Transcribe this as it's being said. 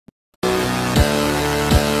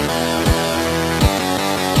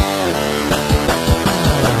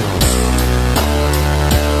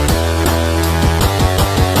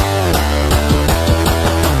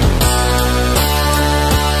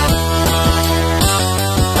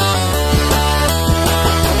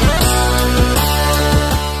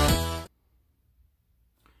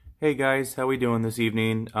Hey guys, how we doing this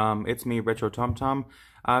evening? It's me, Retro Tom Tom.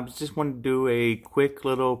 I just wanted to do a quick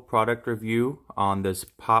little product review on this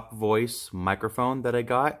Pop Voice microphone that I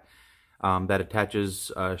got that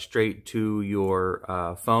attaches straight to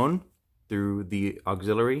your phone through the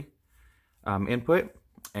auxiliary input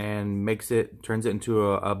and turns it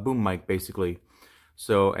into a boom mic basically.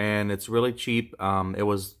 So, and it's really cheap. It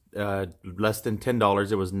was less than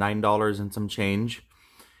 $10. It was $9 and some change.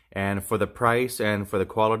 And for the price and for the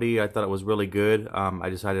quality, I thought it was really good. I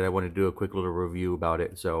decided I wanted to do a quick little review about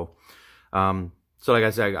it. So like I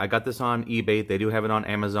said, I got this on eBay. They do have it on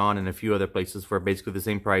Amazon and a few other places for basically the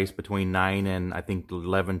same price, between $9 and I think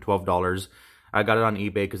 $11, $12. I got it on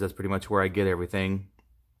eBay because that's pretty much where I get everything.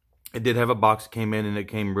 It did have a box that came in, and it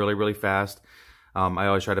came really, really fast. I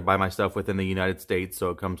always try to buy my stuff within the United States, so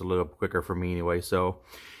it comes a little quicker for me anyway. So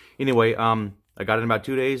anyway, I got it in about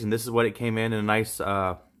 2 days, and this is what it came in a nice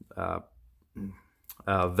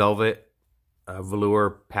velvet velour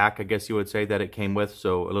pack, I guess you would say, that it came with.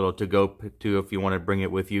 So a little to go to if you want to bring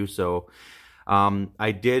it with you. So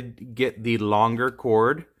I did get the longer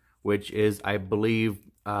cord, which is, I believe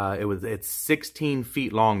it's 16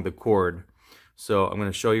 feet long, the cord. So I'm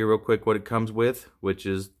going to show you real quick what it comes with, which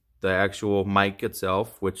is the actual mic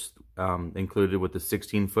itself, which included with the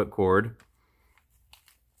 16-foot cord.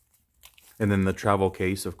 And then the travel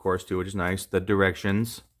case, of course, too, which is nice. The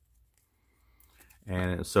directions.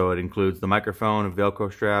 And so it includes the microphone, a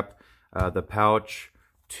Velcro strap, the pouch,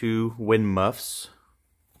 2 wind muffs.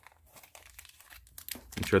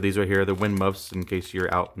 I'm sure these are here, the wind muffs, in case you're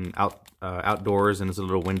outdoors and it's a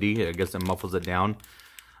little windy. I guess it muffles it down.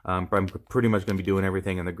 But I'm pretty much going to be doing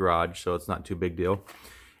everything in the garage, so it's not too big deal.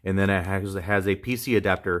 And then it has a PC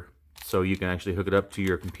adapter, so you can actually hook it up to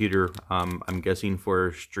your computer. I'm guessing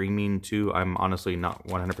for streaming too. I'm honestly not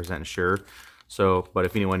 100% sure. So, but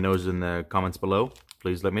if anyone knows in the comments below,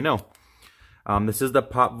 please let me know. This is the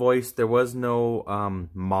Pop Voice. There was no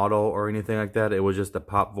model or anything like that. It was just the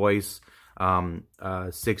Pop Voice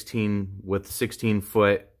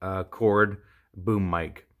 16-foot cord boom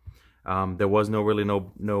mic. There was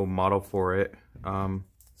no model for it.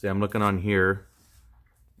 See, I'm looking on here,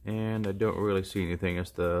 and I don't really see anything.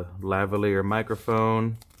 It's the lavalier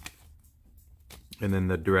microphone, and then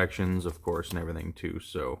the directions, of course, and everything too.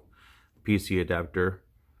 So, PC adapter.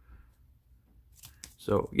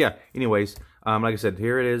 So yeah, anyways, like I said,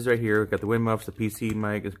 here it is right here. We've got the wind muffs, the PC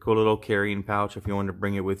mic. It's a cool little carrying pouch if you want to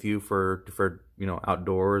bring it with you for you know,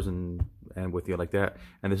 outdoors and with you like that.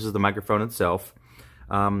 And this is the microphone itself.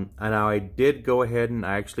 And now I did go ahead and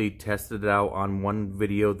I actually tested it out on one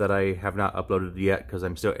video that I have not uploaded yet because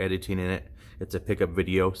I'm still editing in it. It's a pickup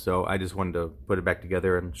video, so I just wanted to put it back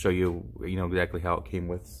together and show you, exactly how it came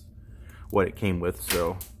with, what it came with.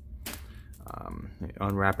 So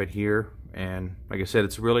unwrap it here, and like I said,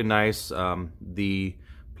 it's really nice. The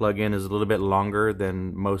plug-in is a little bit longer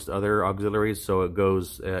than most other auxiliaries, so it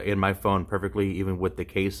goes in my phone perfectly, even with the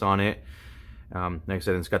case on it. Like I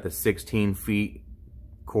said, it's got the 16 feet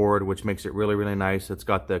cord, which makes it really, really nice. It's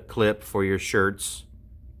got the clip for your shirts,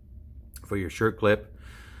 for your shirt clip.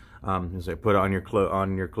 As I put it on your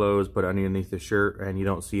clothes, put it underneath the shirt, and you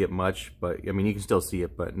don't see it much, but I mean, you can still see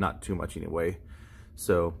it, but not too much anyway.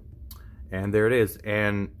 So, and there it is.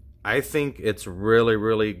 And I think it's really,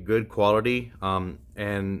 really good quality.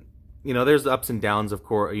 And there's ups and downs, of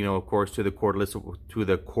course, to the cordless, to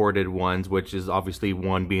the corded ones, which is obviously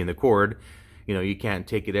one being the cord. You can't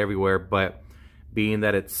take it everywhere, but being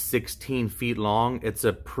that it's 16 feet long, it's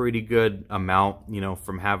a pretty good amount,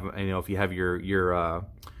 from having, if you have your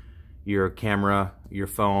camera, your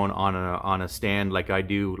phone on a stand like I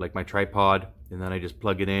do, like my tripod, and then I just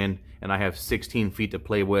plug it in, and I have 16 feet to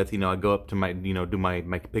play with. I go up to my, do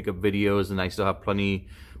my pickup videos, and I still have plenty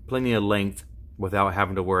of length without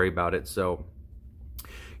having to worry about it. So,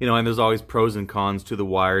 and there's always pros and cons to the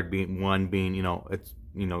wired, being, it's,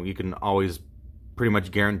 you can always pretty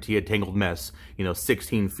much guarantee a tangled mess.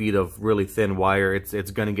 16 feet of really thin wire,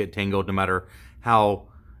 it's gonna get tangled no matter how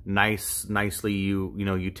nicely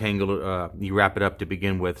you tangle, you wrap it up to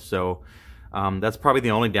begin with. So that's probably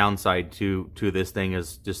the only downside to this thing,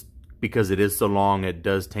 is just because it is so long, it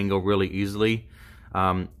does tangle really easily.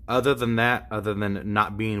 Other than that, other than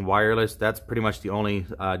not being wireless, that's pretty much the only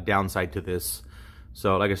downside to this.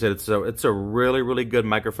 So like I said, it's a really, really good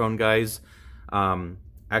microphone, guys.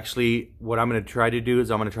 Actually, what I'm going to try to do is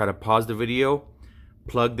I'm going to try to pause the video,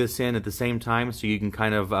 plug this in at the same time, so you can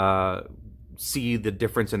kind of see the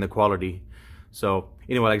difference in the quality. So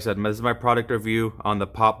anyway, like I said, this is my product review on the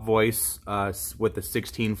Pop Voice with the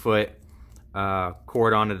 16-foot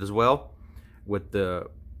cord on it as well, with the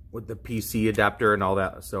with the PC adapter and all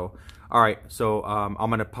that. So, all right, so I'm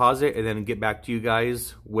gonna pause it and then get back to you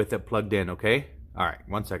guys with it plugged in, okay? All right,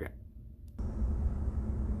 1 second.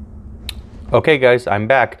 Okay guys, I'm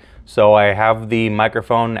back. So I have the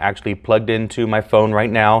microphone actually plugged into my phone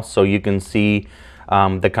right now, so you can see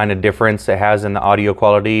the kind of difference it has in the audio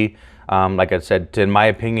quality. Like I said, in my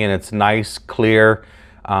opinion, it's nice, clear.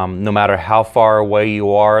 No matter how far away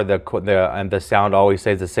you are, the sound always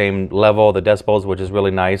stays the same level, the decibels, which is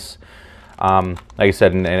really nice. Like I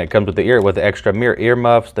said, and it comes with the extra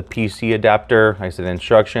earmuffs, the PC adapter. Like I said,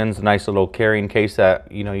 instructions, a nice little carrying case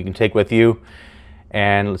that you can take with you,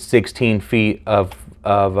 and 16 feet of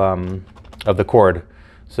the cord.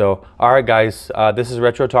 So, all right, guys, this is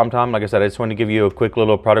Retro TomTom. Like I said, I just want to give you a quick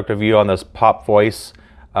little product review on this Pop Voice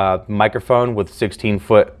microphone with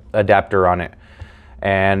 16-foot adapter on it,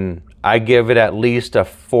 and I give it at least a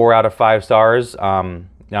 4 out of 5 stars.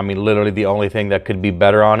 I mean, literally the only thing that could be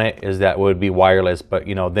better on it is that it would be wireless, but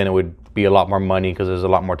then it would be a lot more money because there's a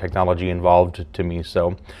lot more technology involved to me.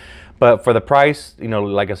 So, but for the price,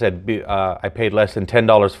 like I said, I paid less than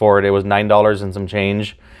 $10 for it. It was $9 and some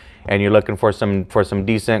change, and you're looking for some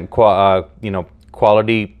decent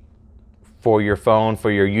quality for your phone,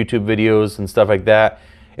 for your YouTube videos and stuff like that.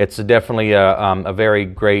 It's definitely a very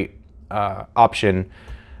great option.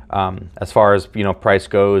 As far as price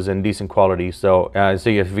goes and decent quality. So so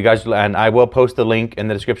if you guys, and I will post the link in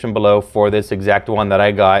the description below for this exact one that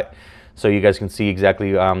I got, so you guys can see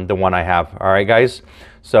exactly the one I have. All right guys,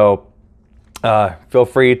 so feel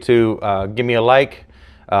free to give me a like.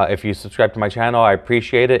 If you subscribe to my channel, I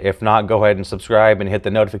appreciate it. If not, go ahead and subscribe and hit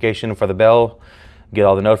the notification for the bell, get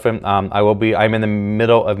all the notifications. I'm in the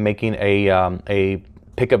middle of making a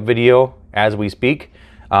pickup video as we speak.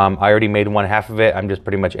 I already made one half of it. I'm just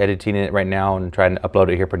pretty much editing it right now and trying to upload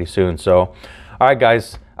it here pretty soon. So, all right,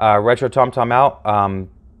 guys, Retro TomTom out.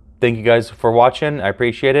 Thank you guys for watching. I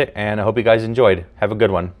appreciate it, and I hope you guys enjoyed. Have a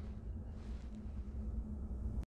good one.